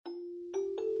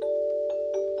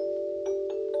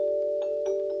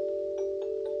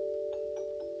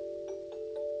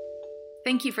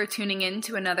Thank you for tuning in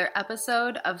to another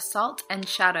episode of Salt and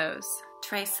Shadows.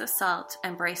 Trace the salt,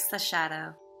 embrace the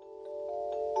shadow.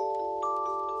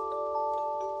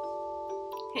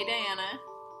 Hey Diana.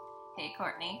 Hey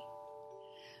Courtney.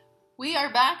 We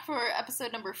are back for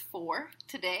episode number 4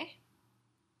 today.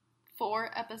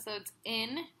 4 episodes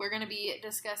in, we're going to be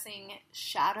discussing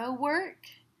shadow work.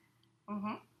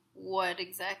 Mm-hmm. What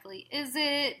exactly is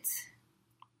it?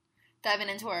 Diving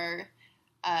into our,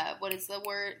 what is the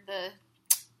word?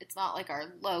 It's not like our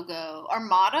logo, our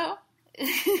motto.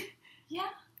 Yeah.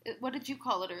 What did you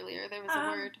call it earlier? There was a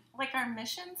word. Like our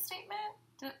mission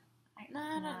statement? I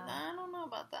don't know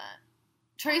about that.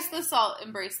 Trace the salt,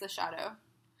 embrace the shadow.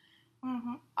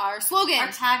 Mm-hmm. Our slogan. Our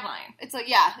tagline. It's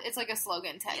like a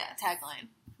slogan tagline.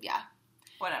 Yeah.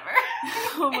 Whatever.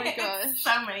 Oh my gosh.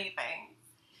 So many things.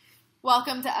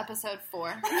 Welcome to episode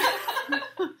 4.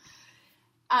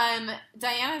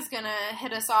 Diana's gonna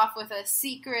hit us off with a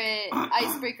secret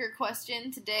icebreaker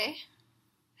question today.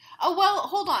 Oh, well,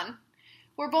 hold on.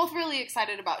 We're both really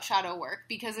excited about shadow work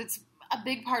because it's a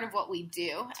big part of what we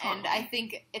do. Totally. And I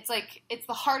think it's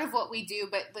the heart of what we do,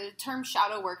 but the term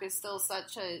shadow work is still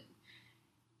such a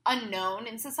unknown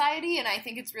in society, and I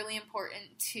think it's really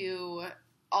important to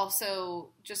also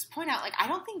just point out, I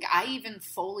don't think I even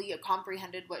fully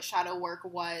comprehended what shadow work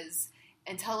was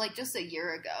until, just a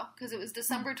year ago, because it was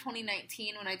December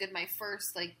 2019 when I did my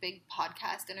first, big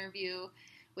podcast interview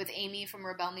with Amy from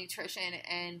Rebel Nutrition,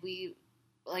 and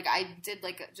I did,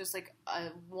 a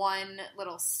one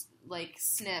little,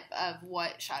 snip of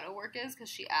what shadow work is, because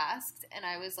she asked, and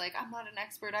I was like, I'm not an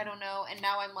expert, I don't know, and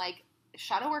now I'm like,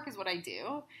 shadow work is what I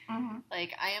do. Mm-hmm. I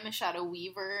am a shadow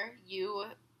weaver. You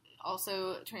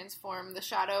also transform the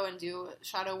shadow and do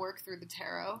shadow work through the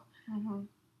tarot. Mm-hmm.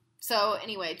 So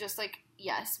anyway,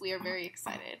 yes, we are very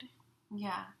excited.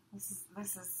 Yeah, this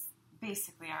is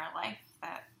basically our life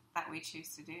that we choose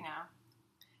to do now.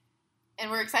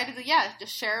 And we're excited to,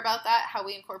 just share about that, how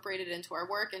we incorporate it into our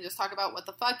work, and just talk about what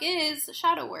the fuck is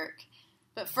shadow work.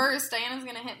 But first, Diana's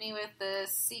going to hit me with the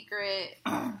secret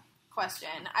question.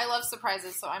 I love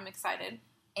surprises, so I'm excited.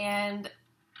 And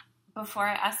before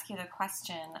I ask you the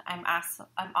question, I'm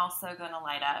also going to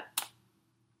light up.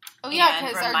 Oh, yeah,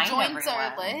 because our joints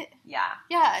are lit. Yeah.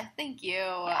 Yeah, thank you.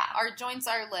 Yeah. Our joints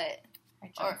are lit. Our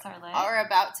joints are lit. Are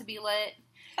about to be lit.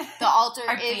 The altar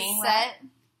is set.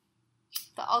 Lit.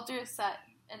 The altar is set,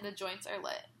 and the joints are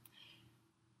lit.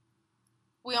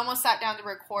 We almost sat down to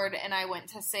record, and I went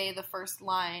to say the first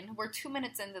line. We're 2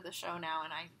 minutes into the show now,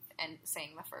 and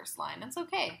saying the first line. It's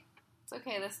okay. It's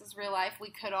okay. This is real life.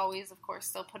 We could always, of course,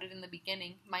 still put it in the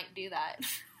beginning. Might do that.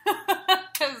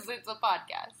 Because it's a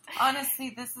podcast.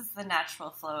 Honestly, this is the natural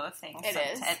flow of things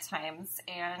is. At times.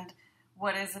 And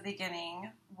what is a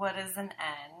beginning? What is an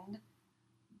end?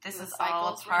 This is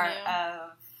all part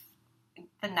of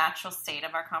the natural state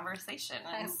of our conversation.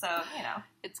 And so,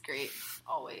 it's great.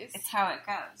 Always. It's how it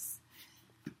goes.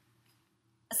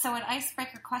 So an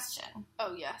icebreaker question.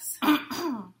 Oh, yes.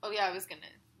 Oh, yeah, I was going to...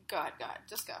 Go ahead.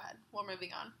 Just go ahead. We're moving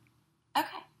on.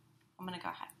 Okay. I'm going to go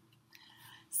ahead.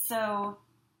 So,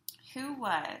 who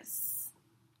was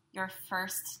your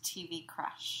first TV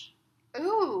crush?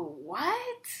 Ooh,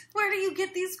 what? Where do you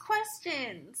get these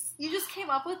questions? You just came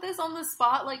up with this on the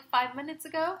spot 5 minutes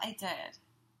ago? I did.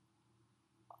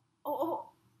 Oh.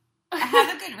 I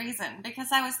have a good reason, because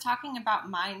I was talking about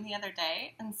mine the other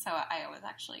day, and so I was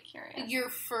actually curious. Your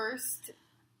first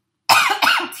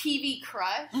TV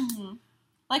crush? Mm-hmm.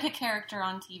 Like a character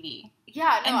on TV.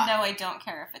 Yeah, no. And no, I don't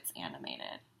care if it's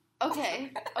animated.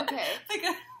 Okay.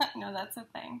 Because I know that's a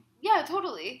thing. Yeah,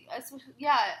 totally.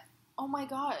 Yeah. Oh my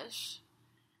gosh.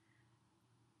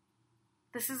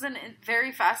 This is a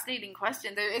very fascinating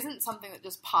question. There isn't something that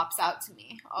just pops out to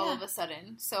me all of a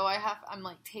sudden. So I'm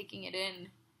taking it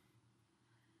in.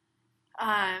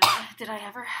 Did I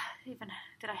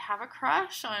have a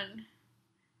crush on...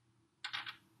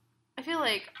 I feel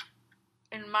like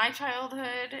in my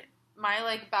childhood,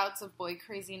 my bouts of boy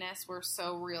craziness were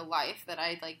so real life that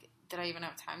did I even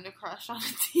have time to crush on a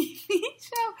TV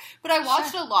show? But I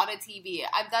watched a lot of TV.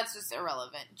 That's just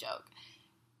irrelevant joke.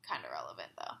 Kind of relevant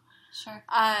though. Sure.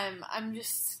 I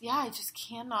just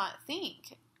cannot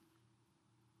think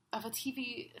of a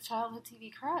childhood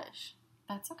TV crush.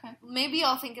 That's okay. Maybe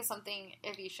I'll think of something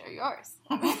if you share yours.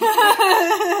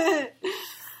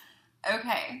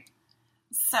 Okay.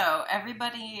 So,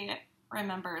 everybody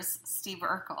remembers Steve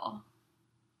Urkel.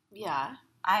 Yeah.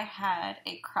 I had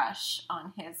a crush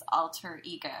on his alter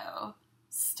ego,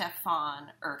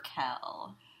 Stefan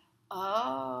Urkel.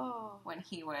 Oh. When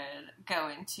he would go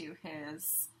into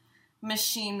his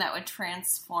machine that would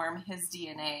transform his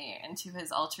DNA into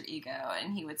his alter ego,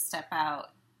 and he would step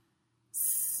out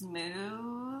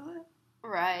smooth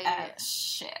right as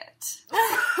shit.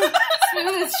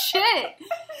 Smooth as shit.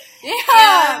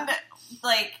 Yeah. And,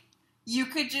 like, you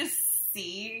could just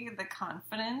see the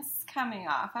confidence coming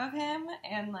off of him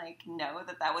and, like, know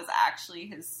that was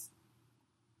actually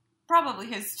probably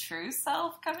his true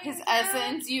self coming his through.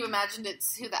 Essence. You imagined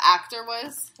it's who the actor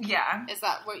was? Yeah. Is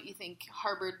that what you think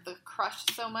harbored the crush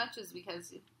so much? Is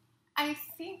because I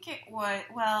think it was,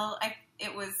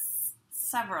 it was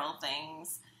several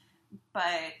things,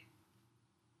 but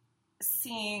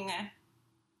seeing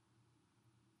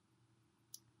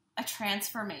a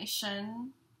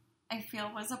transformation, I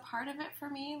feel, was a part of it for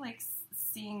me. Like,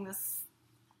 seeing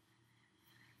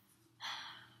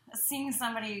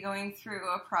somebody going through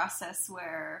a process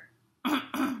where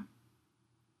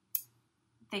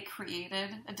they created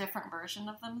a different version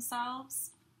of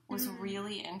themselves was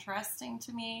really interesting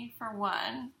to me, for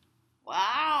one.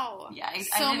 Wow. Yeah.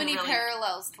 So many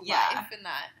parallels to life in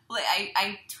that. Like,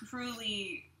 I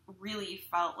truly, really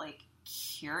felt, like,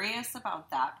 curious about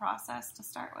that process to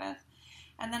start with.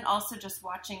 And then also just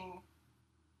watching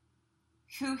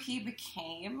who he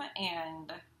became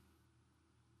and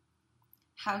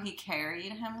how he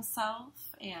carried himself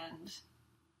and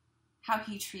how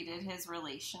he treated his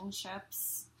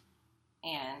relationships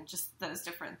and just those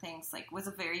different things, like, was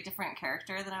a very different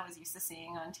character than I was used to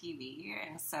seeing on TV.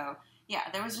 And so, yeah,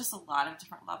 there was just a lot of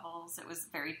different levels. It was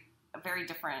a very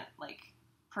different, like,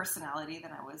 personality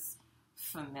than I was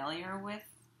familiar with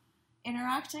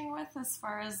interacting with as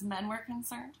far as men were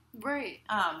concerned. Right.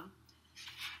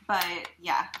 But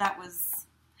yeah, that was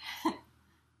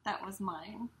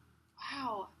mine.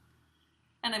 Wow.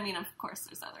 And I mean, of course,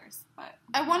 there's others, but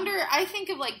I wonder. I think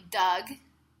of, like, Doug.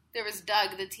 There was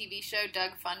Doug, the TV show,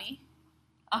 Doug Funny.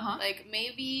 Uh-huh. Like,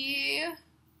 maybe,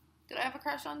 did I have a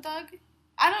crush on Doug?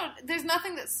 There's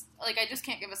nothing that's, like, I just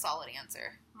can't give a solid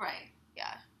answer. Right.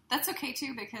 Yeah. That's okay,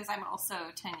 too, because I'm also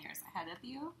 10 years ahead of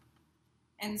you.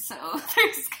 And so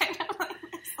there's kind of like...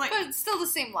 But it's still the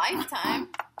same lifetime.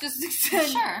 Just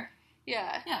Sure.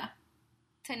 Yeah. Yeah.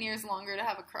 10 years longer to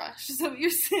have a crush, is that what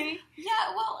you're saying?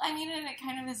 Yeah, well, I mean, and it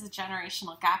kind of is a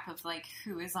generational gap of, like,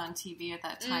 who is on TV at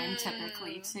that time,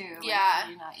 typically, too. Like, yeah.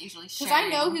 you're not usually sharing. Because I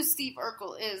know who Steve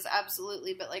Urkel is,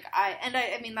 absolutely, but, like,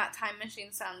 I mean, that time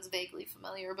machine sounds vaguely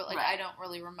familiar, but, like, right. I don't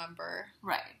really remember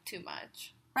too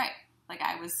much. Right. Like,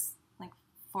 I was, like,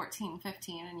 14,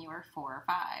 15, and you were 4 or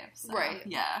 5. So, right.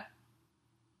 Yeah.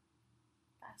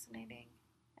 Fascinating.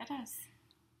 It is.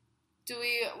 Do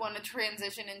we want to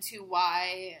transition into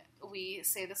why we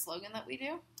say the slogan that we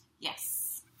do?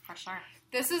 Yes, for sure.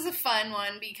 This is a fun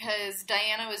one because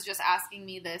Diana was just asking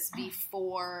me this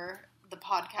before the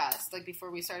podcast, like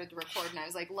before we started to record, and I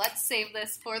was like, let's save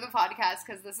this for the podcast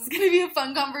because this is going to be a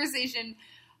fun conversation.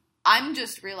 I'm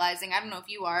just realizing, I don't know if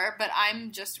you are, but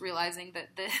I'm just realizing that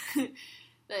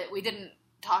that we didn't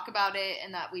talk about it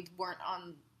and that we weren't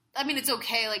on... I mean, it's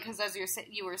okay, like, because as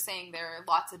you were saying, there are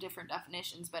lots of different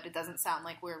definitions, but it doesn't sound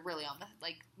like we're really on the,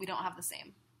 like, we don't have the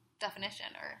same definition,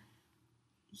 or...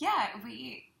 Yeah,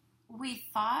 we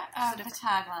thought of the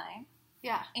tagline.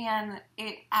 Yeah. And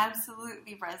it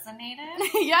absolutely resonated.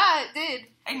 Yeah, it did.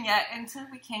 And yet, until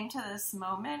we came to this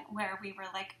moment where we were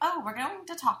like, oh, we're going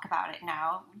to talk about it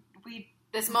now,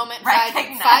 This moment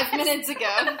 5 minutes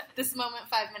ago. This moment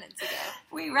 5 minutes ago.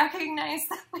 We recognized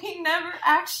that we never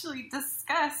actually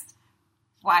discussed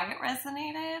why it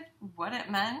resonated, what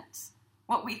it meant,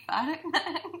 what we thought it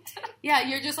meant. Yeah,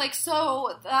 you're just like, so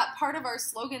that part of our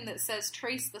slogan that says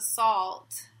trace the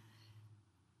salt.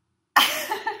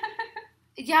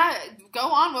 Yeah, go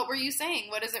on. What were you saying?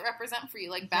 What does it represent for you?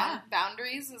 Like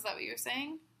boundaries? Is that what you're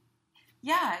saying?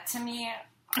 Yeah, to me...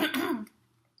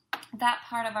 that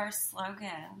part of our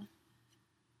slogan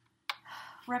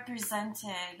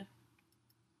represented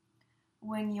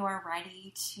when you are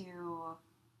ready to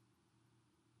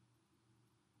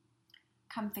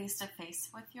come face to face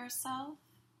with yourself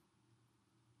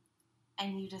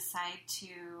and you decide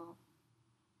to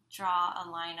draw a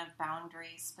line of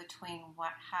boundaries between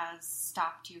what has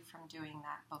stopped you from doing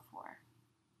that before.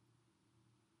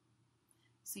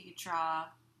 So you draw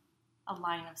a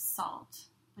line of salt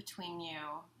between you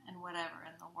and whatever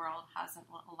in the world hasn't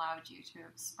allowed you to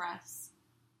express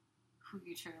who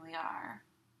you truly are.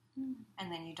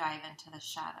 And then you dive into the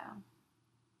shadow.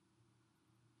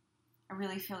 I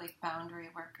really feel like boundary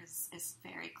work is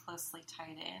very closely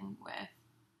tied in with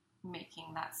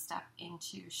making that step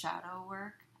into shadow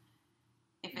work.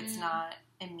 If it's not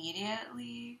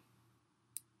immediately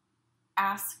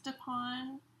asked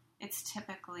upon, it's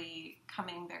typically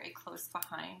coming very close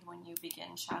behind when you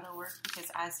begin shadow work, because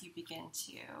as you begin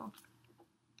to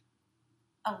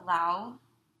allow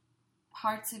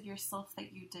parts of yourself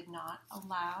that you did not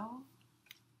allow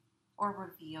or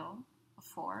reveal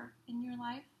before in your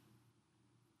life.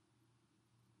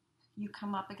 You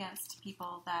come up against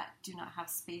people that do not have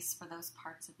space for those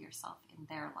parts of yourself in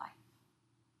their life.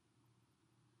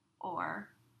 Or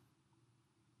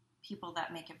people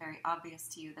that make it very obvious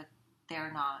to you that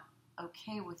they're not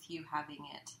okay with you having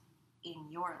it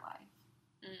in your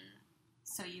life.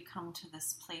 So you come to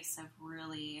this place of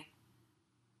really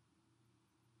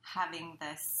having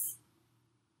this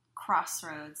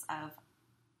crossroads of,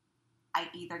 I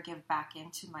either give back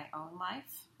into my own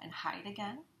life and hide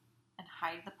again, and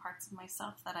hide the parts of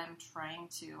myself that I'm trying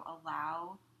to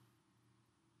allow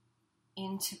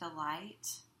into the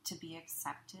light, to be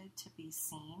accepted, to be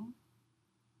seen,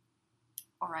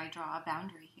 or I draw a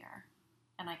boundary here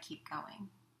and I keep going.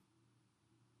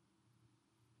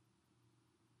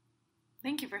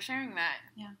 Thank you for sharing that.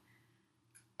 Yeah.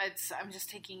 I'm just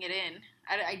taking it in.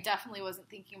 I definitely wasn't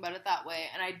thinking about it that way,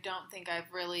 and I don't think I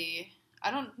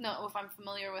don't know if I'm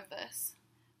familiar with this.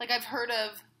 Like, I've heard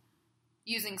of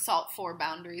using salt for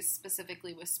boundaries,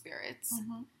 specifically with spirits,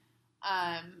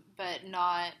 but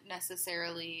not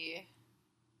necessarily.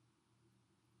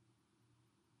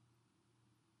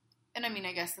 And I mean,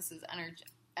 I guess this is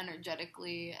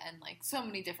energetically and like so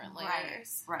many different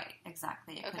layers. Right,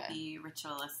 exactly. It could be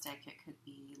ritualistic, it could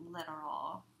be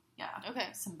literal,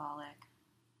 symbolic.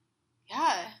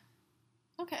 Yeah.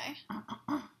 Okay.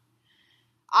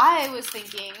 I was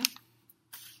thinking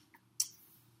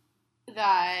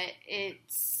that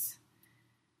it's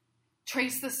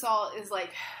trace the salt is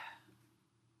like,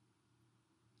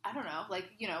 I don't know, like,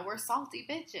 you know, we're salty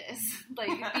bitches.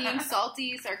 Like, being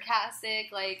salty, sarcastic,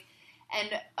 like, and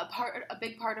a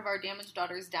big part of our Damaged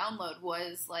Daughters download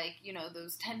was, like, you know,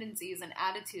 those tendencies and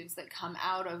attitudes that come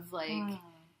out of, like,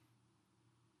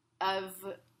 of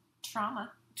trauma,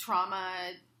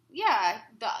 yeah,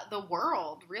 the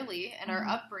world, really, and our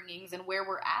upbringings and where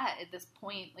we're at this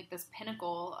point, like, this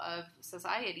pinnacle of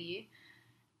society.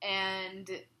 And,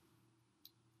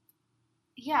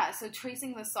 yeah, so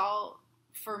tracing the salt,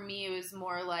 for me, it was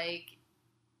more like,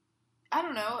 I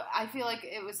don't know, I feel like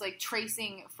it was like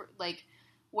tracing, for, like,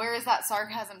 where is that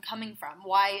sarcasm coming from?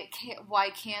 Why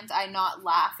can't I not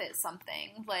laugh at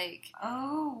something? Like,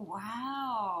 oh,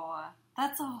 wow.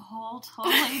 That's a whole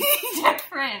totally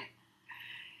different.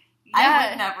 Yeah. I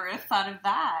would never have thought of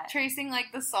that. Tracing, like,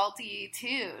 the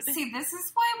saltitude. See, this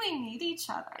is why we need each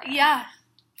other. Yeah.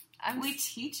 We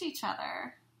teach each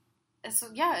other. So,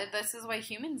 yeah, this is why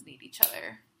humans need each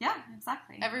other. Yeah,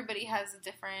 exactly. Everybody has a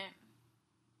different...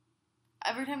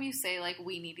 Every time you say, like,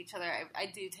 we need each other, I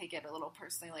do take it a little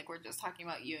personally, like, we're just talking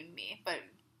about you and me, but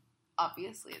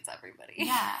obviously it's everybody.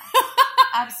 Yeah,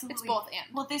 absolutely. It's both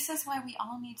and. Well, this is why we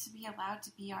all need to be allowed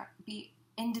to be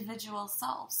individual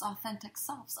selves, authentic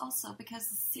selves also,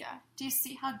 because do you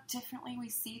see how differently we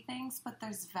see things, but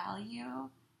there's value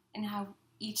in how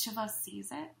each of us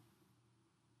sees it?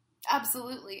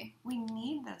 Absolutely. We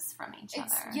need this from each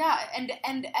other. Yeah,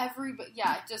 and everybody,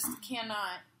 just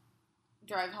cannot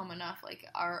drive home enough, like,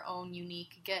 our own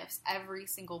unique gifts, every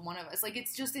single one of us. Like,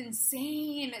 it's just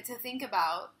insane to think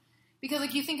about, because,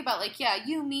 like, you think about, like,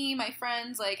 you, me, my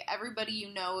friends, like, everybody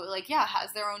you know, like,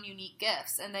 has their own unique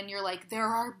gifts, and then you're like, there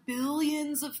are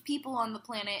billions of people on the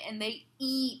planet, and they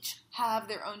each have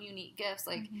their own unique gifts.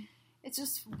 Like, it's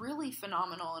just really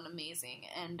phenomenal and amazing,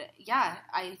 and,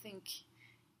 I think...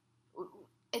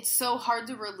 It's so hard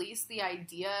to release the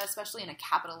idea, especially in a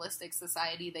capitalistic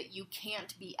society, that you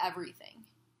can't be everything.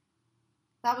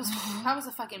 That was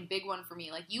a fucking big one for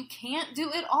me. Like, you can't do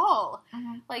it all.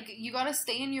 Like, you gotta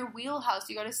stay in your wheelhouse.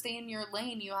 You gotta stay in your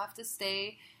lane. You have to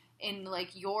stay in,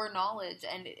 like, your knowledge.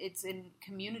 And it's in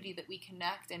community that we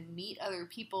connect and meet other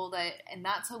people, and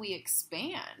that's how we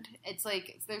expand. It's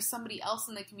like, there's somebody else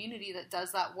in the community that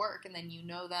does that work, and then you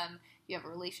know them, you have a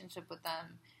relationship with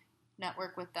them,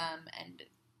 network with them, and...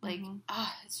 Like,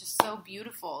 it's just so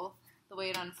beautiful the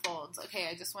way it unfolds. Okay,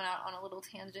 I just went out on a little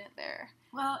tangent there.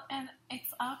 Well, and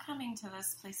it's all coming to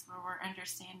this place where we're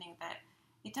understanding that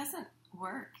it doesn't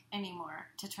work anymore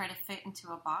to try to fit into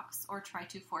a box or try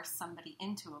to force somebody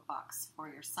into a box for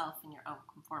yourself and your own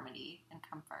conformity and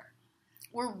comfort.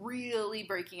 We're really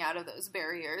breaking out of those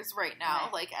barriers right now,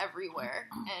 like, everywhere.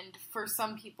 And for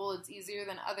some people, it's easier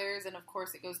than others. And, of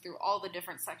course, it goes through all the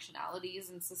different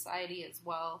sectionalities in society as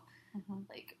well.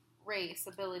 Like, race,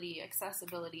 ability,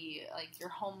 accessibility, like, your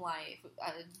home life,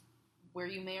 where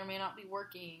you may or may not be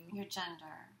working. Your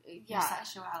gender. Your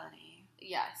sexuality.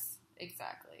 Yes,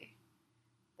 exactly.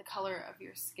 The color of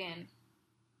your skin.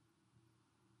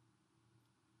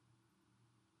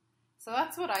 So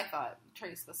that's what I thought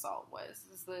Trace the Salt was.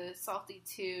 Is the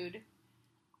saltitude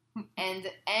and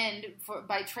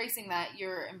by tracing that,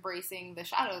 you're embracing the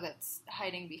shadow that's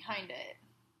hiding behind it.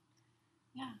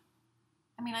 Yeah.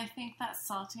 I mean, I think that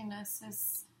saltiness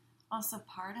is also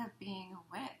part of being a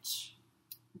witch.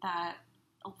 That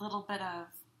a little bit of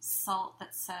salt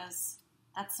that says,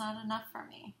 that's not enough for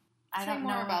me. I don't know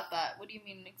more about that. What do you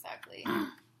mean exactly?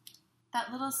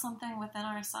 That little something within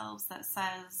ourselves that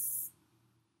says,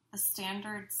 the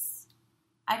standards,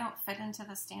 I don't fit into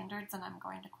the standards and I'm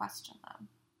going to question them.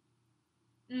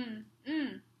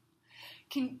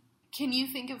 Can you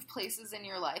think of places in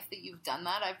your life that you've done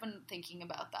that? I've been thinking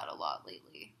about that a lot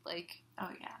lately. Like,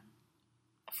 oh yeah.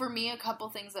 For me, a couple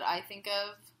things that I think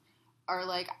of are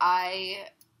like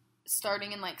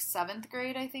starting in like 7th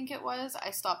grade, I think it was,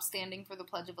 I stopped standing for the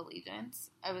Pledge of Allegiance.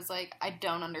 I was like, I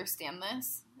don't understand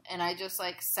this. And I just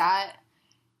like sat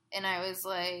and I was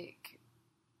like,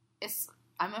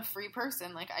 I'm a free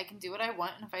person. Like, I can do what I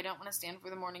want. And if I don't want to stand for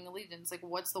the morning allegiance, like,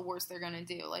 what's the worst they're going to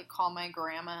do? Like, call my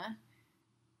grandma.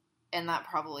 And that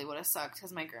probably would have sucked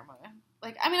because my grandma,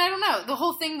 like, I mean, I don't know. The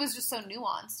whole thing was just so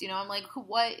nuanced, you know? I'm like,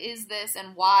 what is this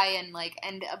and why? And like,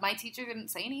 and my teacher didn't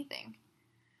say anything.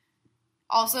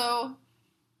 Also,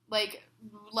 like,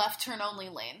 left turn only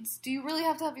lanes. Do you really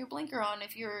have to have your blinker on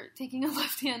if you're taking a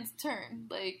left-hand turn?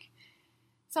 Like,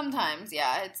 sometimes,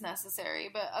 yeah, it's necessary,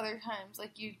 but other times,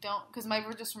 like, you don't, because I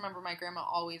just remember my grandma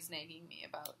always nagging me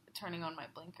about turning on my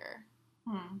blinker.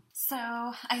 So,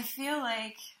 I feel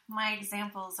like my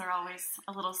examples are always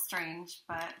a little strange,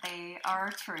 but they are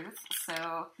truth.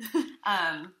 So,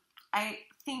 I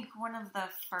think one of the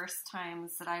first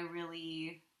times that I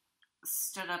really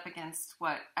stood up against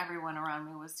what everyone around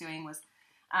me was doing was,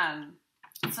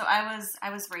 so I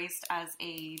was raised as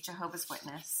a Jehovah's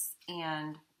Witness,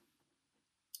 and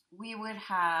we would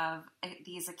have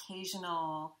these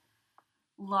occasional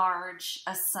large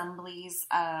assemblies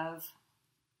of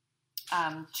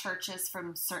churches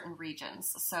from certain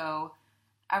regions. So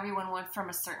everyone from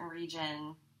a certain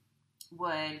region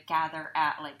would gather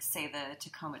at, like, say, the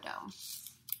Tacoma Dome,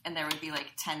 and there would be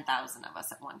like 10,000 of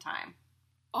us at one time.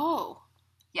 Oh.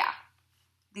 Yeah.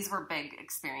 These were big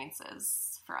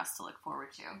experiences for us to look forward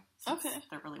to. Okay.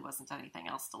 There really wasn't anything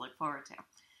else to look forward to.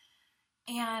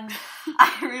 And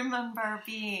I remember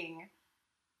being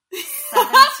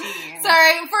 17.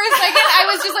 Sorry, for a second I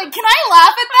was just like, can I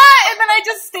laugh at that? And then I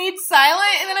just stayed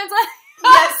silent, and then I was like,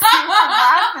 yes, you can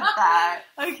laugh at that.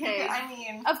 Okay. I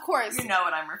mean, of course. You know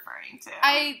what I'm referring to.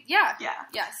 Yeah.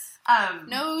 Yes.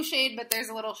 No shade, but there's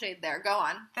a little shade there. Go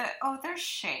on. There's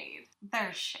shade.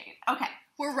 There's shade. Okay.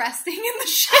 We're resting in the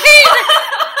shade.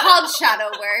 Called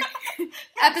Shadow Work.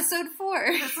 Episode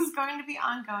 4. This is going to be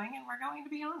ongoing, and we're going to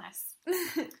be honest.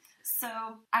 So,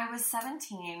 I was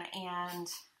 17, and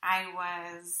I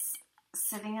was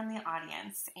sitting in the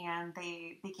audience, and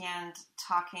they began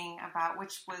talking about,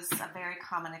 which was a very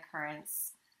common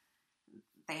occurrence.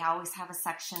 They always have a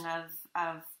section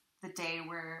of the day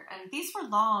where, and these were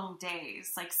long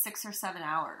days, like 6 or 7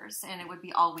 hours, and it would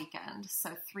be all weekend.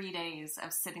 So 3 days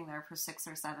of sitting there for 6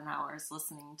 or 7 hours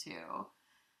listening to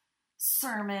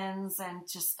sermons and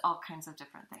just all kinds of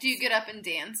different things. Do you get up and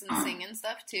dance and sing and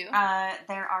stuff too?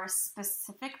 There are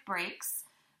specific breaks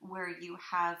where you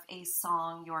have a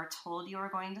song you are told you are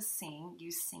going to sing,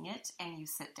 you sing it, and you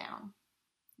sit down.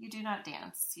 You do not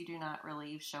dance. You do not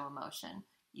really show emotion.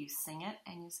 You sing it,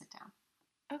 and you sit down.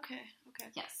 Okay.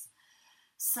 Yes.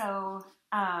 So,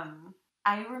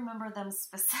 I remember them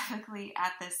specifically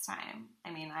at this time. I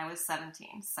mean, I was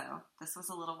 17, so this was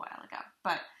a little while ago.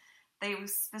 But they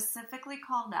specifically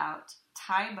called out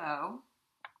Tae Bo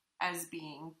as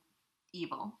being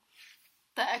evil.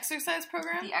 The exercise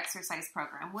program? The exercise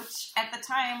program, which at the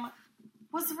time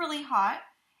was really hot,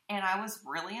 and I was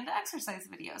really into exercise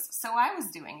videos. So I was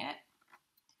doing it.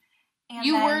 And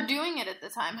you were doing it at the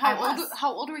time.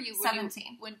 How old were you?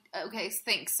 17. Okay,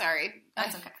 thanks. Sorry.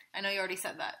 That's okay. I know you already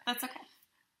said that. That's okay.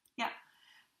 Yeah.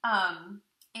 And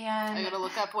I gotta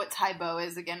look up what Tae Bo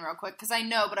is again real quick, because I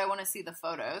know, but I want to see the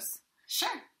photos.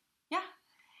 Sure. Yeah.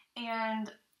 And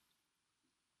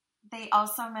they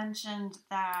also mentioned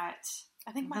that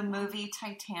I think the movie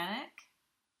Titanic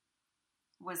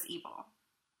was evil.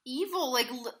 Evil? Like,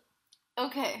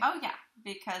 okay. Oh, yeah.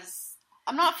 Because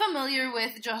I'm not familiar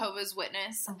with Jehovah's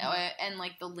Witness and,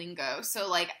 like, the lingo. So,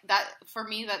 like, that, for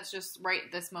me, that's just right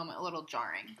at this moment a little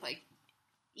jarring. Like,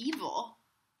 evil.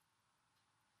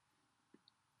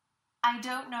 I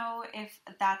don't know if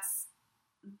that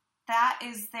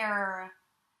is their,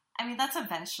 I mean, that's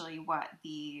eventually what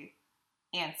the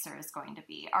answer is going to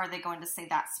be. Are they going to say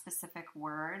that specific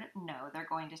word? No, they're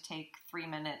going to take 3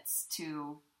 minutes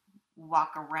to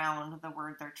walk around the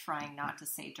word they're trying not to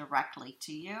say directly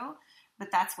to you,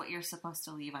 but that's what you're supposed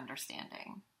to leave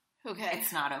understanding. Okay.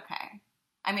 It's not okay.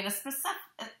 I mean,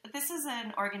 this is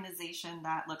an organization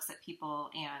that looks at people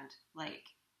and, like,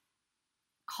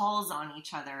 calls on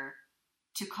each other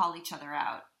to call each other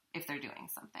out if they're doing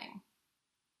something.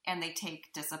 And they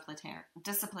take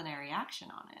disciplinary action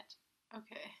on it.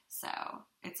 Okay. So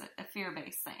it's a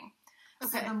fear-based thing.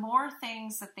 Okay. So the more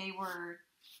things that they were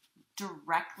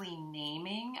directly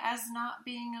naming as not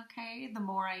being okay, the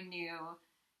more I knew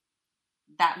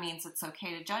that means it's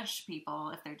okay to judge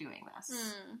people if they're doing this.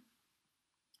 Mm.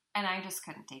 And I just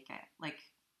couldn't take it. Like,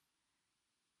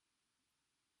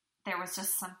 there was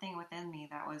just something within me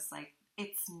that was like,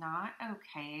 it's not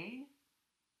okay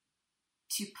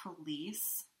to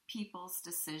police people's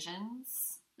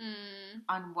decisions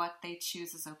on what they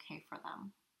choose is okay for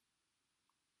them.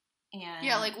 And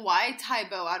yeah, like, why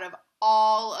Tybo out of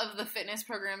all of the fitness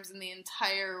programs in the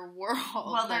entire world?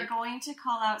 Well, they're going to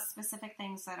call out specific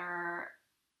things that are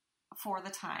for the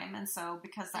time, and so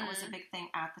because that was a big thing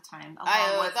at the time,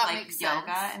 along with like yoga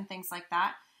sense. And things like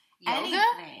that. Yoga?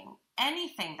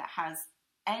 Anything that has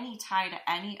any tie to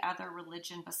any other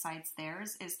religion besides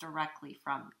theirs is directly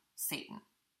from Satan.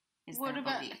 What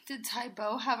about, did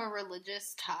Tybo have a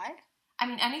religious tie? I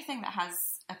mean, anything that has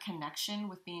a connection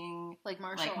with being like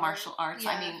martial arts.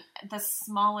 Yeah. I mean, the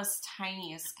smallest,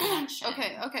 tiniest connection.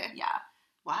 Okay. Yeah.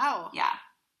 Wow. Yeah.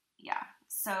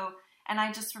 So, and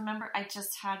I just remember I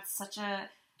just had such a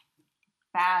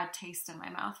bad taste in my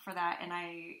mouth for that, and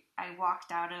I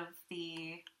walked out of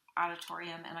the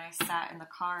auditorium and I sat in the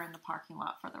car in the parking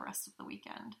lot for the rest of the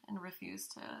weekend and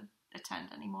refused to attend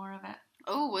any more of it.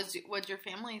 Oh, what'd your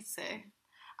family say?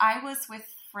 I was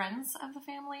with friends of the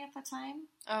family at the time.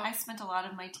 Oh. I spent a lot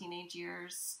of my teenage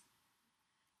years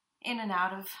in and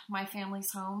out of my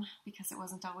family's home because it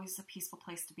wasn't always a peaceful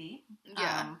place to be.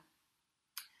 Yeah.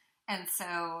 And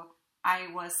so I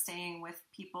was staying with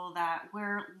people that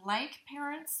were like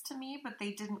parents to me, but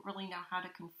they didn't really know how to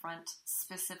confront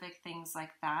specific things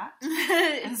like that.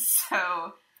 And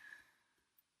so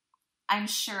I'm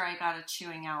sure I got a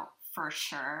chewing out for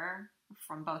sure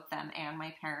from both them and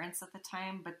my parents at the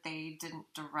time, but they didn't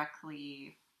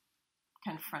directly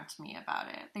confront me about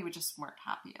it. They just weren't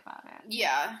happy about it.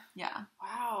 Yeah. Yeah.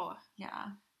 Wow.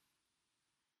 Yeah.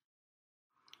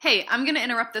 Hey, I'm going to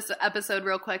interrupt this episode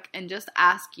real quick and just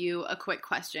ask you a quick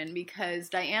question, because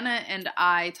Diana and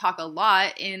I talk a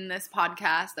lot in this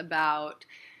podcast about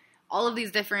all of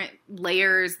these different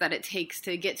layers that it takes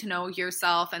to get to know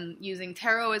yourself, and using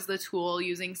tarot as the tool,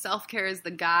 using self-care as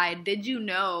the guide. Did you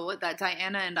know that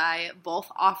Diana and I both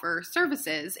offer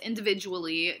services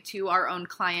individually to our own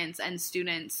clients and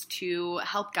students to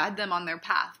help guide them on their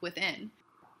path within?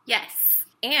 Yes,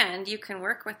 and you can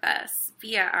work with us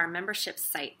via our membership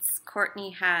sites.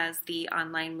 Courtney has the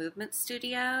online movement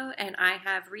studio, and I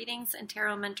have readings and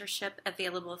tarot mentorship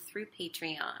available through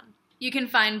Patreon. You can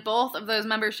find both of those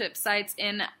membership sites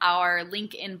in our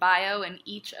link in bio in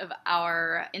each of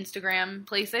our Instagram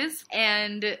places.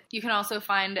 And you can also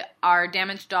find our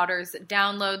Damaged Daughters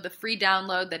download, the free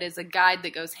download that is a guide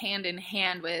that goes hand in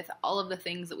hand with all of the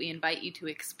things that we invite you to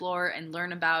explore and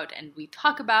learn about and we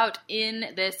talk about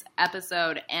in this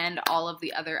episode and all of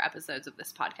the other episodes of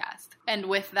this podcast. And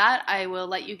with that, I will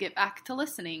let you get back to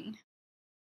listening.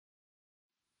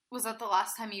 Was that the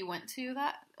last time you went to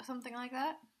that? Something like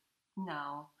that?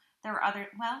 No. There were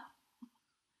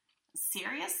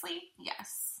seriously,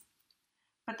 yes.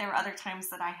 But there were other times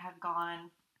that I had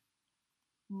gone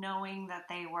knowing that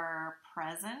they were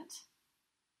present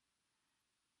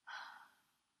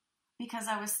because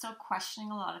I was still questioning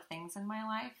a lot of things in my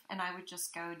life, and I would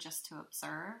just go just to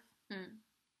observe.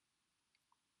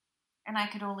 And I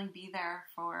could only be there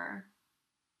for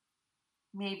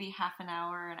maybe half an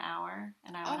hour, and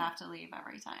I would have to leave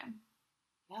every time.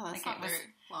 Yeah, that's not very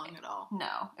long at all.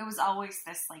 No, it was always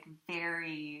this, like,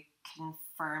 very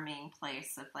confirming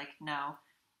place of, like, no,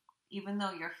 even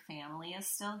though your family is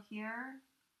still here,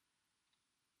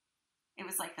 it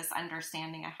was like this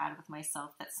understanding I had with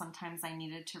myself that sometimes I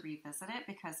needed to revisit it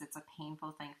because it's a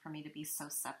painful thing for me to be so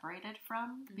separated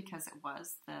from, because it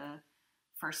was the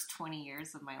first 20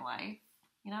 years of my life,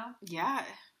 you know? Yeah.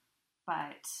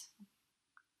 But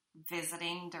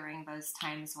visiting during those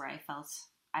times where I felt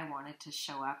I wanted to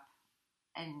show up,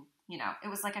 and, you know, it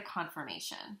was like a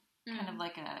confirmation, kind of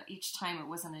like each time it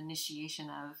was an initiation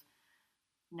of,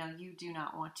 no, you do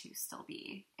not want to still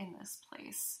be in this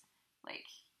place. Like,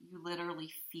 you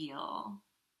literally feel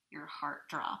your heart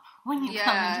drop when you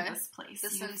come into this place. The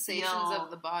sensations of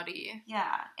the body.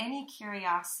 Yeah, any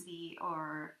curiosity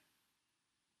or,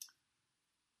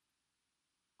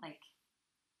 like,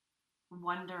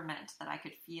 wonderment that I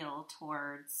could feel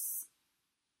towards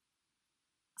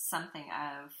something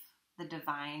of the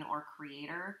divine or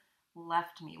creator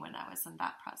left me when I was in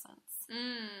that presence.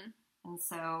 And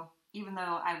so even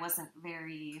though I wasn't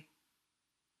very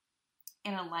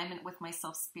in alignment with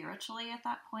myself spiritually at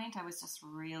that point, I was just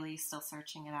really still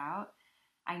searching it out.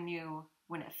 I knew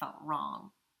when it felt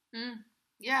wrong.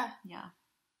 Yeah. Yeah.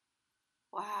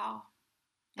 Wow.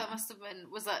 That must have been,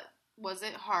 was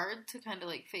it hard to kind of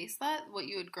like face that? What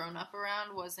you had grown up around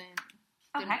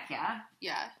Heck yeah.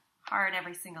 Yeah. Hard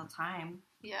every single time.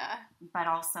 Yeah. But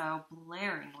also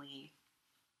blaringly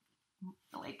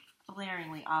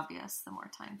obvious the more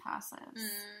time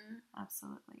passes.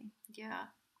 Absolutely. Yeah.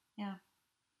 Yeah.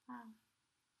 Wow.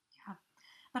 Yeah.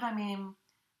 But I mean,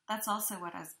 that's also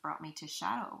what has brought me to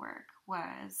shadow work,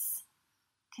 was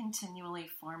continually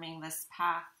forming this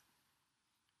path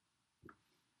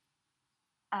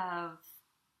of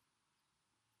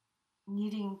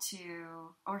needing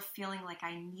to, or feeling like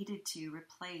I needed to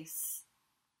replace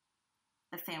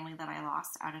the family that I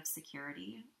lost out of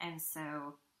security. And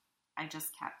so I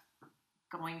just kept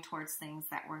going towards things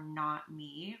that were not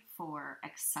me for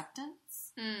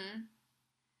acceptance.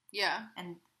 Yeah.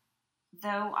 And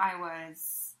though I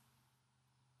was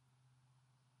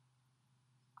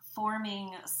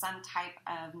forming some type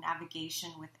of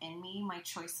navigation within me, my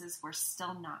choices were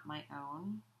still not my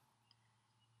own.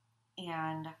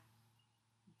 And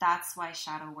that's why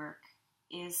shadow work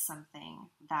is something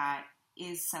that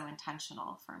is so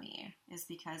intentional for me, is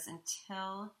because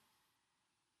until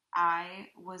I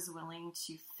was willing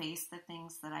to face the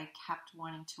things that I kept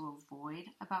wanting to avoid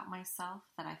about myself,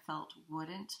 that I felt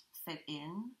wouldn't fit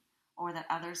in, or that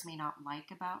others may not like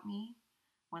about me,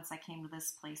 once I came to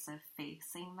this place of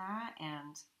facing that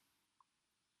and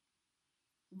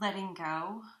letting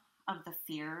go of the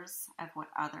fears of what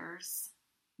others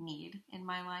need in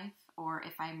my life, or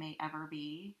if I may ever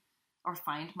be or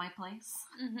find my place,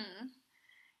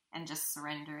 and just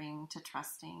surrendering to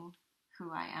trusting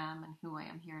who I am and who I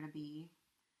am here to be.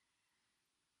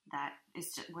 That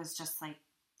was just like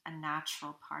a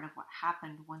natural part of what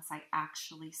happened once I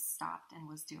actually stopped and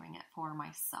was doing it for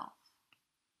myself.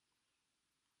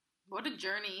 What a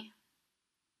journey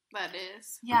that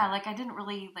is. Yeah, like I didn't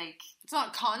really it's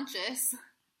not conscious.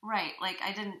 Right, like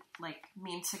I didn't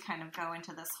mean to kind of go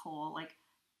into this whole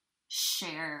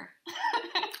share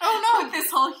with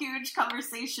this whole huge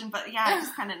conversation, but yeah, it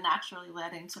just kind of naturally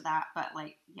led into that. But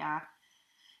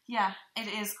yeah, it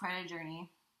is quite a journey.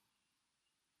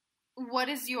 What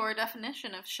is your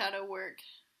definition of shadow work?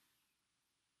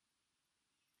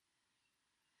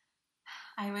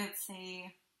 I would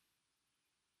say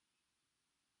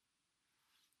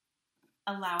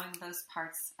allowing those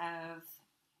parts of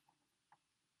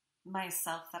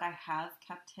myself that I have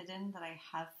kept hidden, that I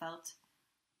have felt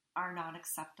are not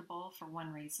acceptable for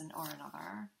one reason or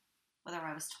another, whether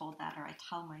I was told that or I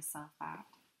tell myself that,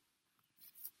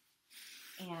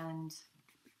 and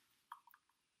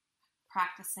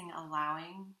practicing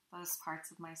allowing those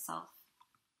parts of myself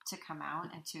to come out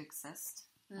and to exist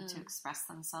and to express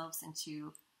themselves, and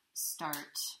to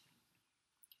start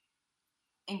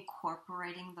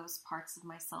incorporating those parts of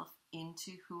myself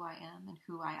into who I am and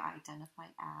who I identify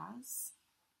as.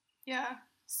 Yeah.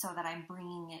 So that I'm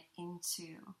bringing it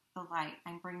into the light.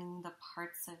 I'm bringing the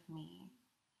parts of me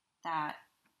that,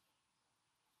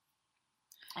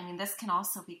 I mean, this can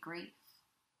also be grief.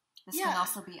 This can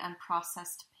also be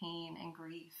unprocessed pain and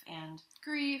grief. And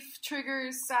grief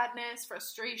triggers sadness,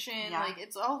 frustration. Yeah.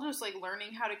 It's all just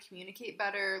learning how to communicate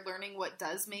better, learning what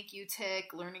does make you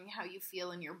tick, learning how you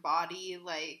feel in your body.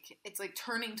 It's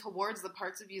turning towards the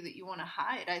parts of you that you want to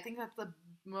hide. I think that's the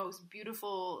most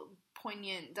beautiful,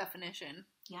 poignant definition.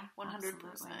 Yeah, 100%.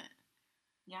 Absolutely.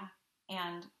 Yeah,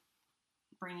 and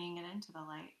bringing it into the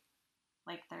light.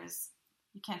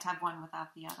 You can't have one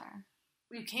without the other.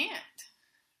 You can't.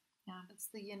 Yeah. It's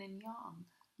the yin and yang.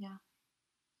 Yeah.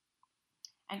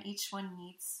 And each one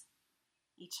needs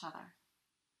each other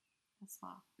as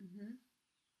well.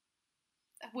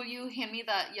 Mm-hmm. Will you hand me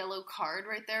that yellow card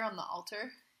right there on the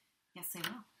altar? Yes, I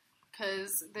will.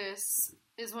 Because this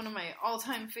is one of my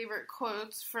all-time favorite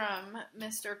quotes from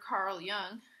Mr. Carl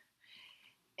Jung.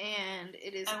 And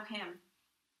it is... Oh, him.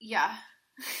 Yeah.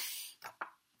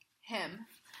 Him.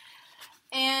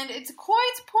 And it's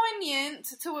quite poignant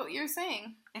to what you're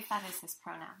saying. If that is his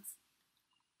pronouns.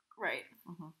 Right.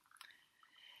 Mm-hmm.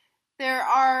 There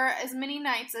are as many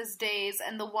nights as days,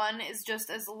 and the one is just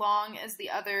as long as the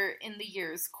other in the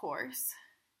year's course.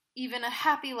 Even a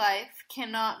happy life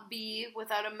cannot be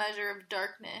without a measure of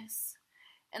darkness,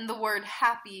 and the word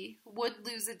happy would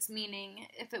lose its meaning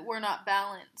if it were not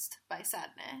balanced by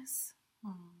sadness.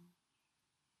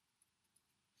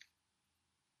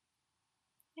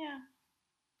 Yeah.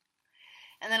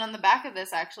 And then on the back of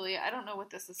this, actually, I don't know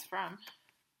what this is from.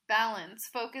 Balance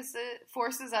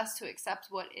forces us to accept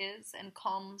what is and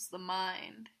calms the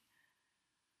mind.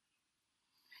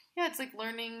 Yeah, it's like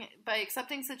learning by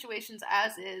accepting situations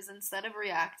as is instead of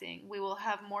reacting, we will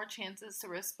have more chances to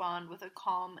respond with a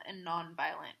calm and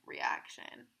non-violent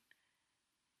reaction.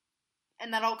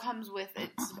 And that all comes with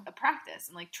it's a practice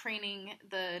and like training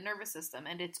the nervous system,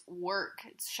 and it's work,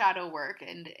 it's shadow work,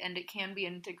 and it can be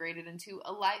integrated into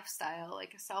a lifestyle,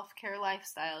 like a self-care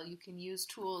lifestyle. You can use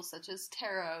tools such as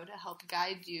tarot to help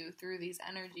guide you through these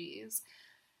energies.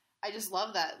 I just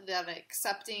love that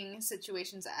accepting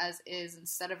situations as is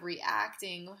instead of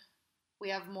reacting, we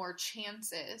have more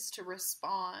chances to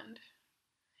respond.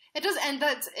 It does, and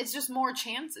it's just more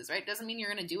chances, right? It doesn't mean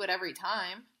you're going to do it every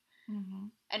time. Mm-hmm.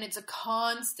 And it's a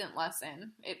constant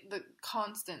lesson. That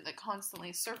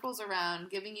constantly circles around,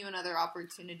 giving you another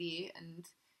opportunity, and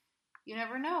you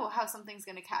never know how something's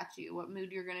going to catch you, what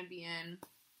mood you're going to be in,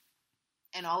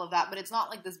 and all of that. But it's not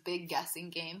like this big guessing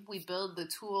game. We build the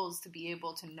tools to be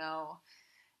able to know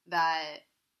that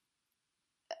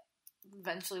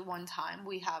eventually one time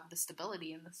we have the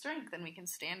stability and the strength and we can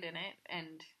stand in it,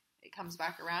 and it comes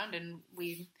back around and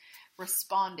we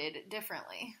responded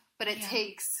differently. But it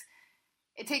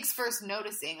takes first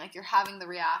noticing, like you're having the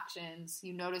reactions,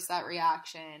 you notice that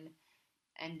reaction,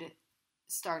 and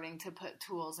starting to put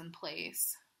tools in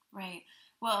place. Right.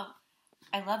 Well,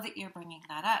 I love that you're bringing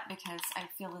that up, because I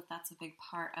feel that that's a big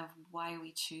part of why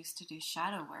we choose to do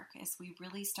shadow work, is we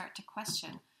really start to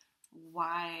question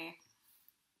why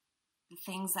the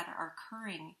things that are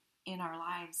occurring in our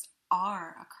lives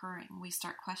are occurring. We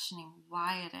start questioning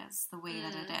why it is the way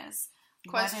that it is.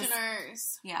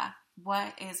 Questioners.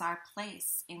 What is our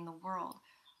place in the world?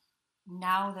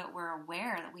 Now that we're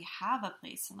aware that we have a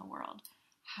place in the world,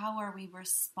 how are we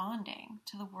responding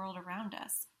to the world around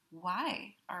us?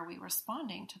 Why are we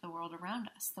responding to the world around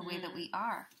us the way that we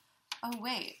are? Oh,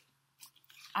 wait,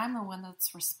 I'm the one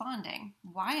that's responding.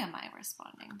 Why am I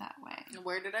responding that way?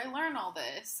 Where did I learn all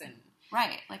this? And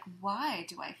right, like, why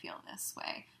do I feel this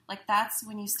way? Like, that's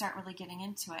when you start really getting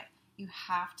into it. You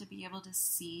have to be able to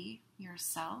see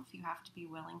yourself. You have to be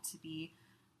willing to be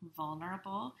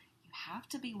vulnerable. You have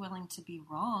to be willing to be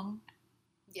wrong.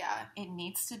 Yeah. It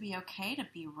needs to be okay to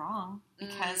be wrong,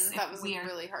 because that was a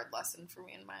really hard lesson for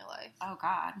me in my life. Oh,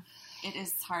 God. It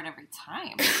is hard every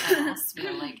time. I almost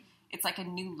feel like it's like a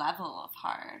new level of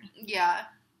hard. Yeah.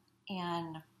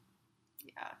 And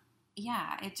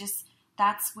it just,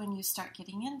 that's when you start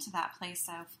getting into that place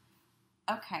of,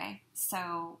 okay,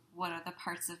 so what are the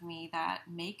parts of me that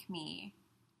make me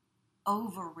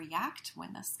overreact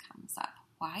when this comes up?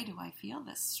 Why do I feel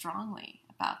this strongly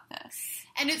about this?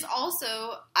 And it's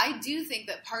also, I do think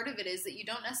that part of it is that you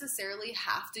don't necessarily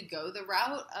have to go the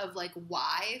route of like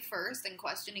why first and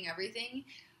questioning everything.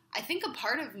 I think a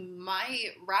part of my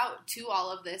route to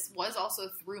all of this was also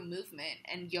through movement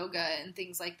and yoga and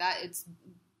things like that. It's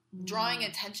drawing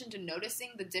attention to noticing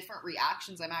the different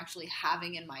reactions I'm actually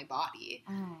having in my body.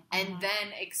 And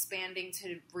then expanding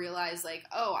to realize like,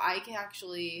 oh, I think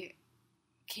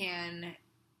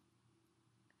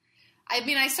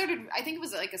it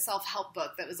was like a self-help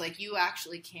book that was like, you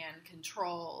actually can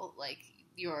control like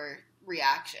your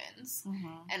reactions.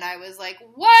 And I was like,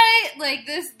 what? Like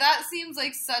that seems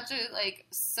like such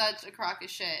a crock of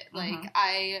shit. Like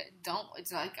I don't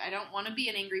want to be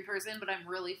an angry person, but I'm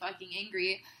really fucking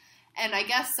angry. And I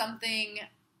guess something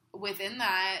within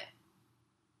that,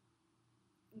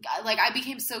 like, I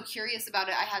became so curious about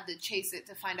it, I had to chase it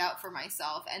to find out for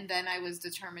myself. And then I was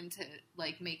determined to,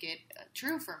 like, make it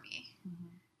true for me.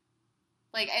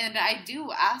 Like, and I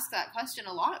do ask that question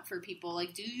a lot for people.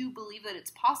 Like, do you believe that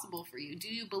it's possible for you?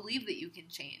 Do you believe that you can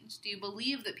change? Do you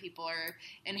believe that people are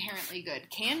inherently good?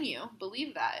 Can you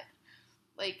believe that?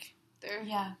 Like,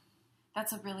 yeah,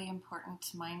 that's a really important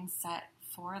mindset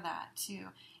for that, too.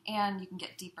 And you can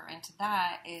get deeper into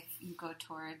that if you go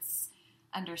towards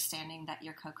understanding that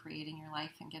you're co-creating your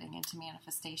life and getting into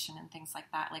manifestation and things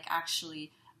like that. Like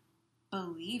actually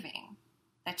believing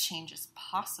that change is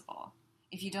possible.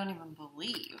 If you don't even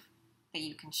believe that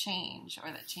you can change or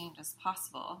that change is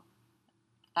possible,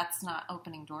 that's not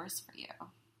opening doors for you.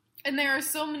 And there are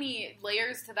so many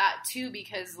layers to that too,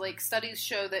 because like studies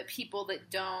show that people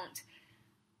that don't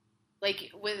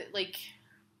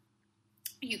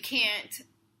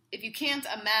if you can't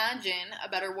imagine a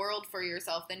better world for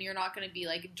yourself, then you're not going to be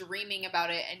like dreaming about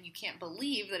it, and you can't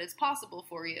believe that it's possible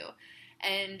for you.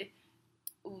 And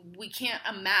we can't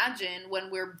imagine when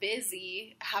we're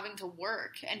busy having to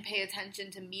work and pay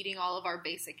attention to meeting all of our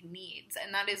basic needs.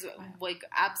 And that is like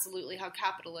absolutely how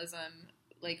capitalism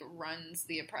like runs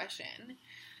the oppression.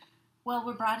 Well,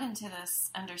 we're brought into this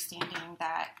understanding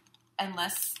that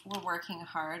unless we're working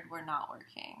hard, we're not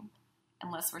working.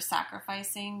 Unless we're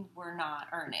sacrificing, we're not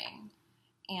earning.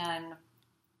 And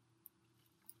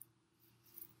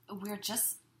we're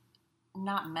just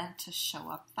not meant to show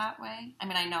up that way. I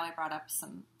mean, I know I brought up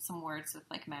some words with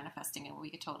like manifesting, and we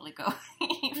could totally go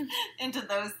into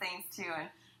those things too. And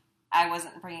I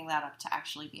wasn't bringing that up to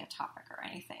actually be a topic or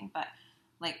anything, but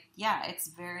like, yeah, it's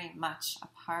very much a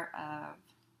part of,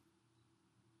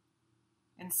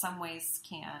 in some ways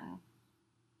can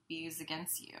be used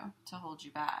against you to hold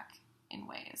you back in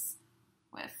ways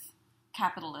with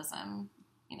capitalism,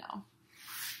 you know.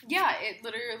 Yeah, it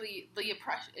literally, the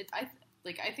oppression,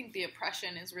 I think the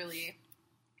oppression is really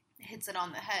hits it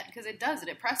on the head, because it does. It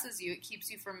oppresses you. It keeps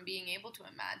you from being able to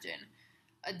imagine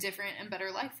a different and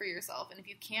better life for yourself. And if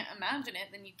you can't imagine it,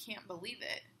 then you can't believe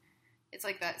it. It's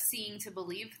like that seeing to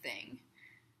believe thing.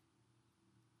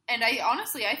 And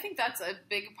I think that's a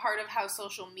big part of how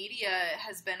social media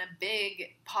has been a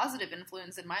big positive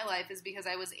influence in my life, is because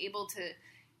I was able to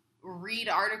read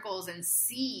articles and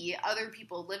see other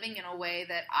people living in a way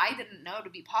that I didn't know to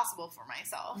be possible for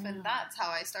myself. Mm. And that's how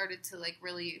I started to like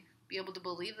really be able to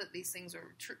believe that these things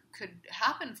could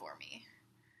happen for me.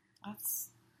 That's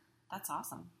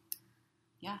awesome.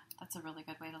 Yeah, that's a really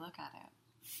good way to look at it.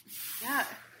 Yeah.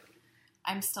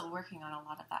 I'm still working on a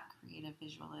lot of that creative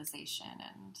visualization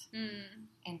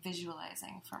and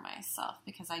visualizing for myself,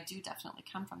 because I do definitely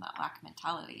come from that lack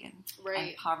mentality and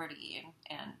poverty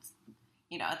and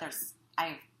you know,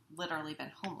 I've literally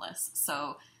been homeless.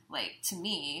 So like, to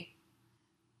me,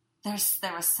 there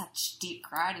was such deep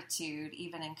gratitude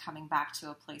even in coming back to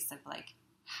a place of like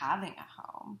having a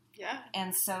home. Yeah.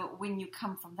 And so when you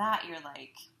come from that, you're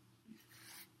like,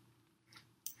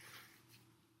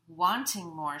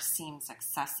 wanting more seems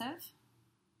excessive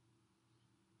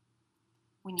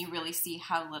when you really see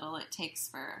how little it takes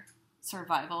for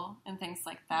survival and things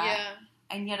like that. Yeah.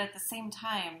 And yet at the same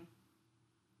time,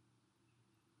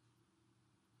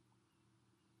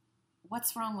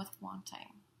 what's wrong with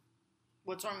wanting?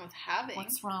 What's wrong with having?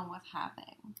 What's wrong with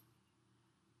having?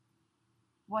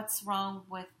 What's wrong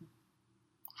with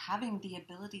having the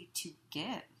ability to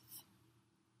give?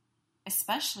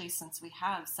 Especially since we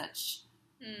have such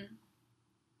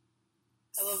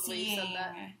I love the way you said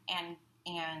that.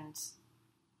 And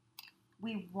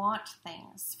we want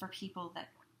things for people that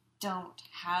don't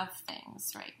have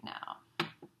things right now.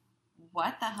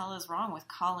 What the hell is wrong with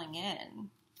calling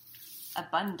in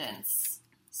abundance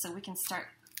so we can start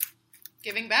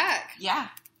giving back? Yeah.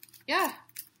 Yeah.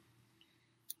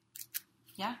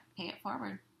 Yeah. Pay it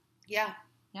forward. Yeah.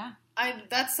 Yeah.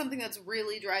 That's something that's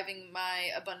really driving my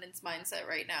abundance mindset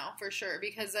right now, for sure,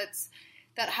 because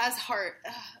that has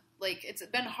it's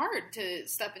been hard to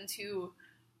step into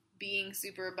being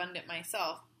super abundant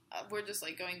myself. We're just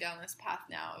like going down this path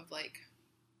now of like,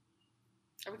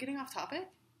 are we getting off topic?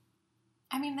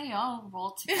 I mean, they all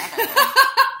roll together.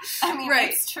 I mean,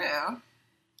 right. It's true.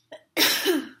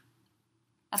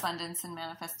 Abundance and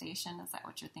manifestation, is that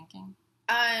what you're thinking?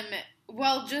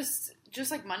 Well, just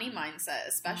like money mindset,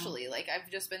 especially. Like, I've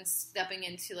just been stepping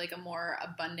into like a more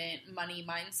abundant money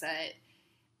mindset.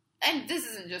 And this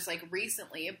isn't just like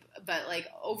recently, but like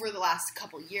over the last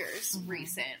couple years,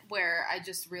 recent, where I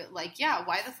just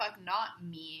why the fuck not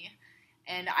me?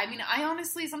 And I mean, I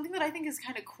honestly, something that I think is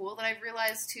kind of cool that I've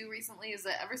realized too recently is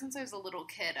that ever since I was a little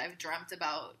kid, I've dreamt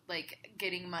about like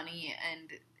getting money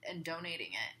and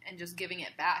donating it and just giving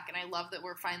it back. And I love that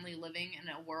we're finally living in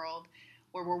a world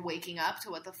where we're waking up to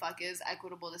what the fuck is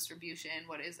equitable distribution,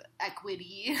 what is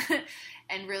equity,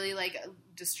 and really like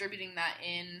distributing that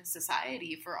in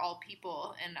society for all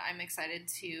people. And I'm excited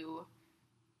to,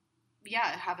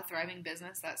 have a thriving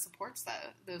business that supports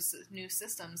those new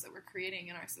systems that we're creating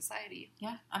in our society.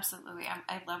 Yeah, absolutely.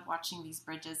 I love watching these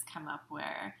bridges come up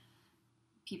where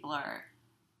people are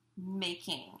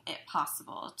making it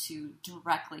possible to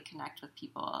directly connect with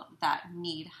people that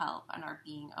need help and are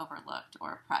being overlooked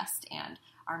or oppressed, and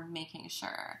are making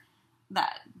sure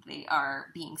that they are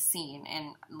being seen.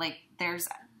 And like, there's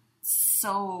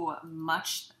so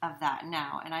much of that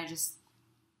now, and I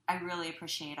really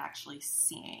appreciate actually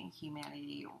seeing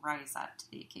humanity rise up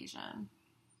to the occasion.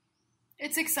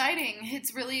 It's exciting.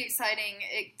 It's really exciting.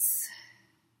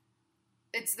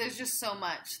 There's just so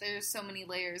much. There's so many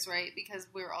layers, right? Because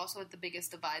we're also at the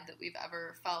biggest divide that we've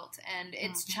ever felt. And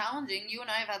it's challenging. You and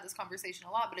I have had this conversation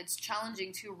a lot, but it's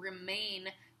challenging to remain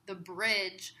the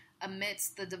bridge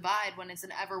amidst the divide when it's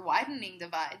an ever-widening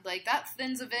divide. Like, that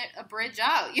thins a bridge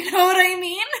out. You know what I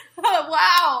mean?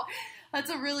 Wow. That's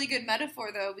a really good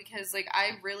metaphor, though, because, like,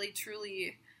 I really,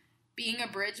 truly, being a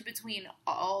bridge between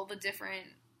all the different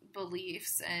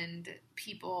beliefs and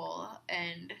people,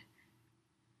 and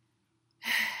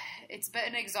it's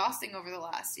been exhausting over the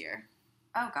last year.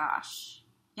 Oh gosh.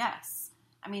 Yes.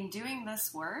 I mean, doing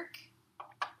this work,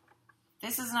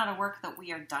 this is not a work that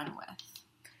we are done with.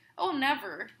 Oh,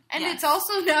 never. And Yes. it's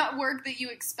also not work that you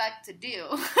expect to do.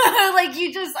 Like,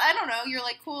 you just, I don't know, you're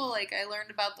like, cool, like, I learned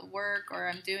about the work, or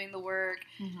I'm doing the work.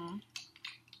 Mm-hmm.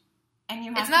 And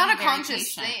you have It's to not be a very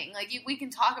conscious patient. thing. Like, we can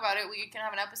talk about it, we can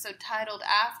have an episode titled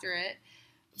after it,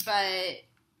 but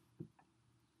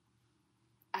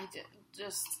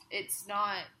it's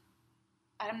not,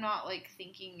 I'm not, like,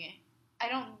 thinking, I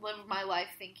don't live my life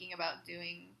thinking about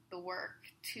doing the work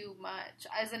too much.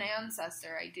 As an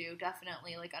ancestor, I do,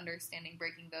 definitely, like, understanding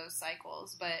breaking those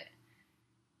cycles, but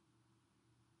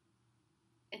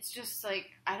it's just, like,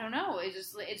 I don't know,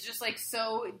 it's just, like,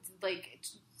 so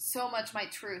much my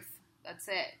truth. That's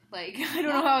it. Like, I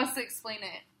don't know how else to explain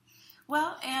it.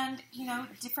 Well, and, you know,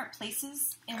 different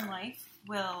places in life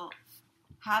will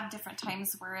have different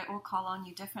times where it will call on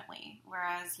you differently.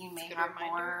 Whereas you may Good have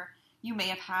reminder. more, you may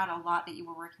have had a lot that you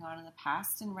were working on in the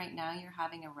past, and right now you're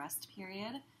having a rest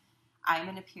period. I'm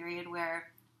in a period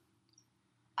where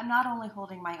I'm not only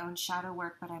holding my own shadow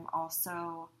work, but I'm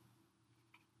also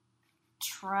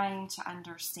trying to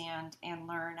understand and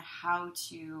learn how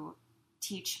to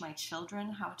teach my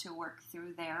children how to work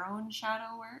through their own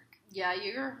shadow work. Yeah,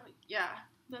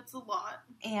 that's a lot.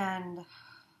 And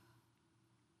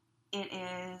it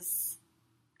is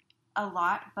a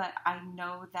lot, but I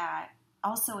know that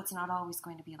also it's not always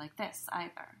going to be like this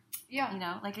either. Yeah. You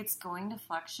know, like it's going to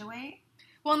fluctuate.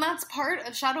 Well, and that's part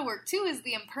of shadow work, too, is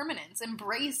the impermanence,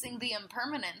 embracing the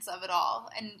impermanence of it all.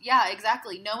 And, yeah,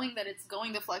 exactly, knowing that it's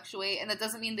going to fluctuate, and that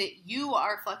doesn't mean that you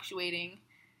are fluctuating.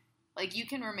 Like, you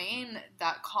can remain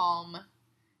that calm,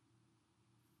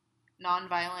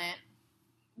 non-violent,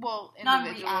 well,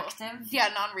 individual. Non-reactive. Yeah,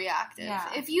 non-reactive. Yeah.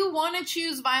 If you want to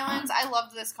choose violence, I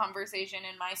loved this conversation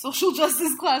in my social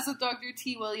justice class with Dr.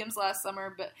 T. Williams last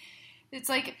summer, but it's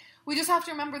like, we just have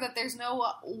to remember that there's no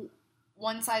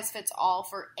one-size-fits-all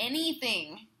for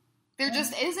anything. There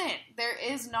just isn't. There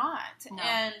is not. No.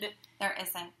 And There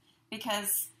isn't.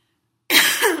 Because,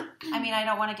 I mean, I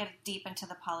don't want to get deep into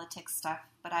the politics stuff,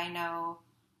 but I know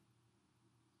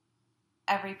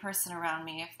every person around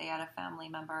me, if they had a family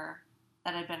member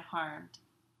that had been harmed,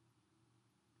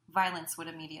 violence would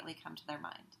immediately come to their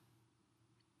mind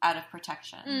out of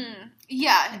protection.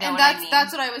 yeah, You know and what I mean?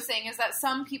 that's what I was saying, is that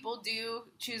some people do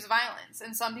choose violence,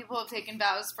 and some people have taken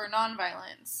vows for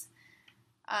nonviolence.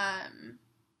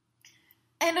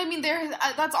 And I mean,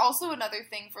 that's also another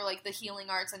thing for, like, the healing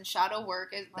arts and shadow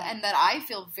work, Right. and that I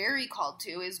feel very called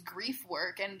to, is grief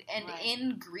work. And Right.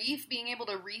 in grief, being able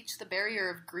to reach the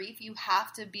barrier of grief, you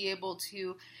have to be able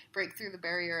to break through the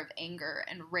barrier of anger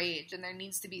and rage. And there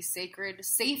needs to be sacred,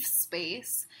 safe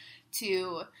space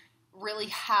to really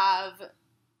have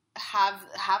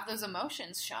those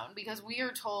emotions shown. Because we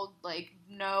are told, like,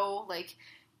 no, like,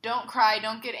 don't cry,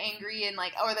 don't get angry, and,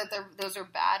 like, or that those are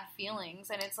bad feelings,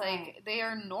 and it's like, Right. they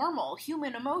are normal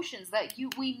human emotions that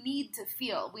we need to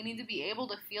feel. We need to be able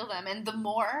to feel them, and the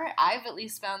more, I've at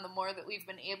least found, the more that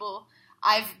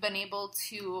I've been able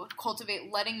to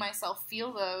cultivate letting myself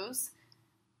feel those,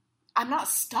 I'm not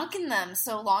stuck in them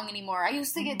so long anymore. I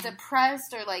used to get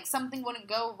depressed, or, like, something wouldn't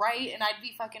go right, and I'd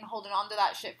be fucking holding on to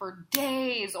that shit for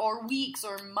days, or weeks,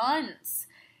 or months,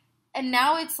 and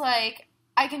now it's like,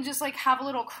 I can just, like, have a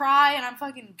little cry and I'm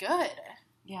fucking good.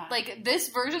 Yeah. Like, this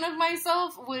version of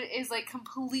myself is, like,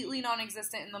 completely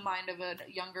non-existent in the mind of a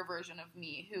younger version of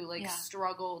me who, like, Yeah.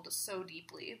 struggled so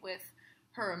deeply with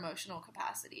her emotional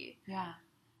capacity. Yeah.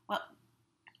 Well,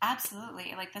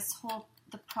 absolutely. Like,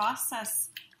 the process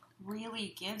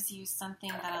really gives you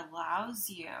something that allows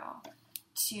you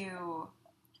to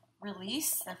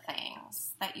release the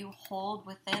things that you hold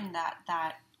within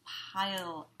that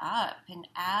pile up and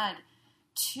add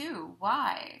to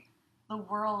why the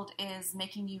world is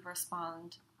making you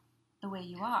respond the way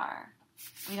you are.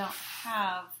 We don't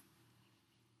have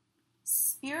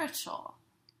spiritual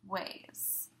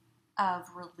ways of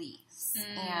release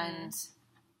and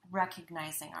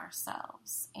recognizing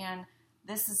ourselves. And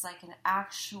this is like an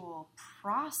actual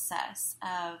process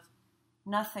of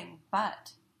nothing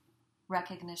but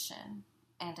recognition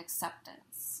and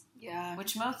acceptance, Yeah.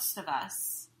 which most of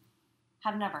us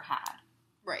have never had.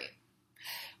 Right.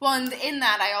 Well, and in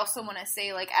that, I also want to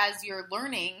say, like, as you're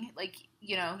learning, like,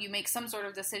 you know, you make some sort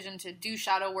of decision to do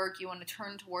shadow work, you want to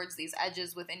turn towards these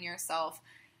edges within yourself,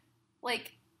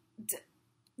 like,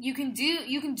 you can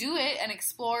do it and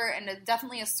explore, and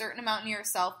definitely a certain amount in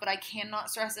yourself, but I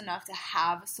cannot stress enough to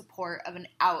have support of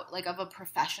of a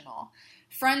professional.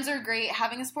 Friends are great.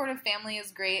 Having a supportive family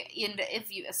is great. And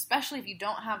especially if you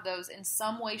don't have those in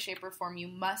some way, shape, or form, you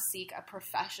must seek a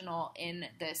professional in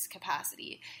this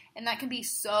capacity. And that can be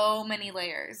so many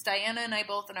layers. Diana and I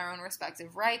both in our own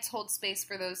respective rights hold space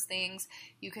for those things.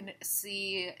 You can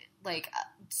see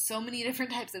so many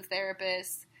different types of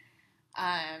therapists.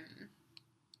 Yeah,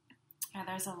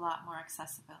 there's a lot more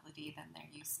accessibility than there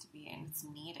used to be, and it's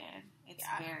needed. It's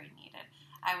very needed.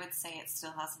 I would say it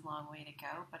still has a long way to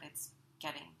go, but it's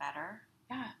getting better.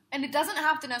 Yeah. And it doesn't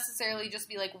have to necessarily just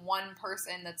be one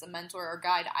person that's a mentor or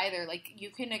guide either. You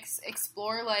can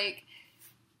explore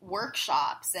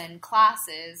workshops and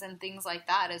classes and things like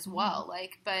that as well.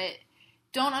 But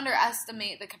don't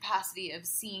underestimate the capacity of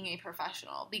seeing a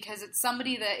professional, because it's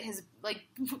somebody that has,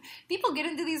 people get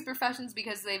into these professions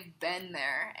because they've been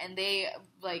there and they,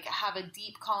 have a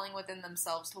deep calling within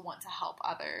themselves to want to help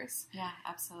others. Yeah,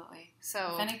 absolutely.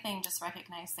 So, if anything, just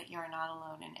recognize that you are not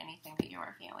alone in anything that you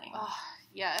are feeling. Oh,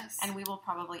 yes. And we will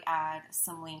probably add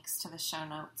some links to the show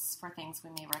notes for things we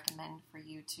may recommend for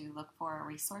you to look for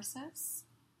resources.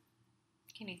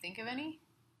 Can you think of any?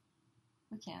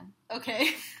 We can.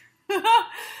 Okay.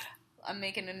 I'm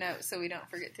making a note so we don't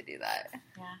forget to do that.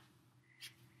 Yeah.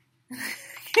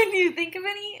 Can you think of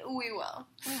any? We will.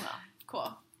 We will.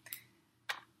 Cool.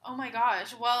 Oh my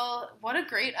gosh. Well, what a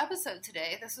great episode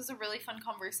today. This was a really fun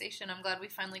conversation. I'm glad we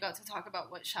finally got to talk about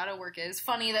what shadow work is.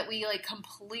 Funny that we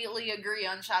completely agree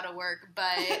on shadow work,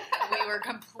 but we were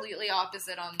completely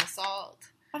opposite on the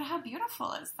salt. But how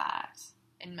beautiful is that?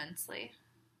 Immensely.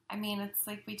 I mean, it's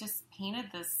we just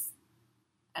painted this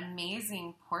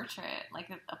amazing portrait,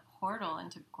 a portal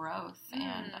into growth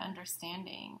and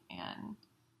understanding, and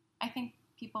I think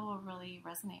people will really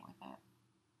resonate with it.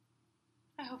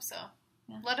 I hope so.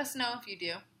 Yeah. Let us know if you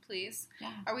do, please.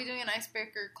 Yeah. Are we doing an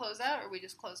icebreaker closeout, or are we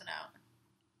just closing out?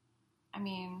 I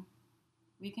mean,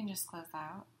 we can just close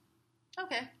out.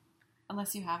 Okay.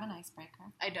 Unless you have an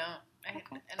icebreaker. I don't. And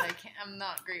I can't. I'm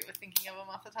not great with thinking of them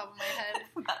off the top of my head.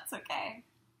 That's okay.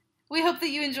 We hope that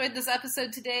you enjoyed this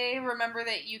episode today. Remember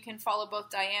that you can follow both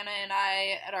Diana and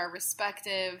I at our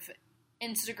respective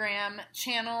Instagram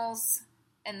channels,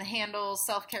 and the handle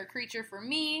Self-Care Creature for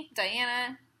me,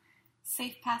 Diana.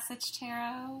 Safe Passage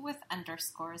Tarot with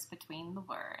underscores between the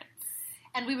words.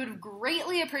 And we would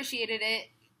greatly appreciate it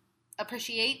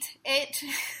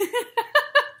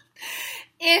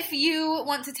if you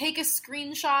want to take a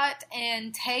screenshot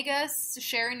and tag us,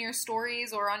 share in your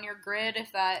stories or on your grid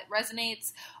if that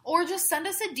resonates, or just send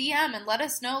us a DM and let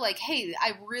us know, hey,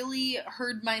 I really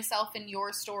heard myself in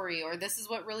your story, or this is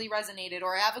what really resonated,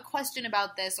 or I have a question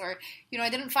about this, or, I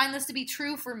didn't find this to be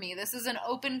true for me. This is an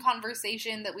open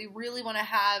conversation that we really want to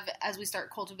have as we start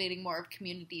cultivating more of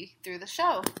community through the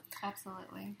show.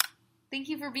 Absolutely. Thank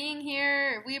you for being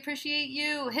here. We appreciate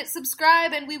you. Hit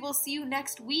subscribe, and we will see you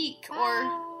next week.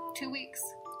 Or 2 weeks.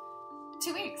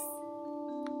 2 weeks.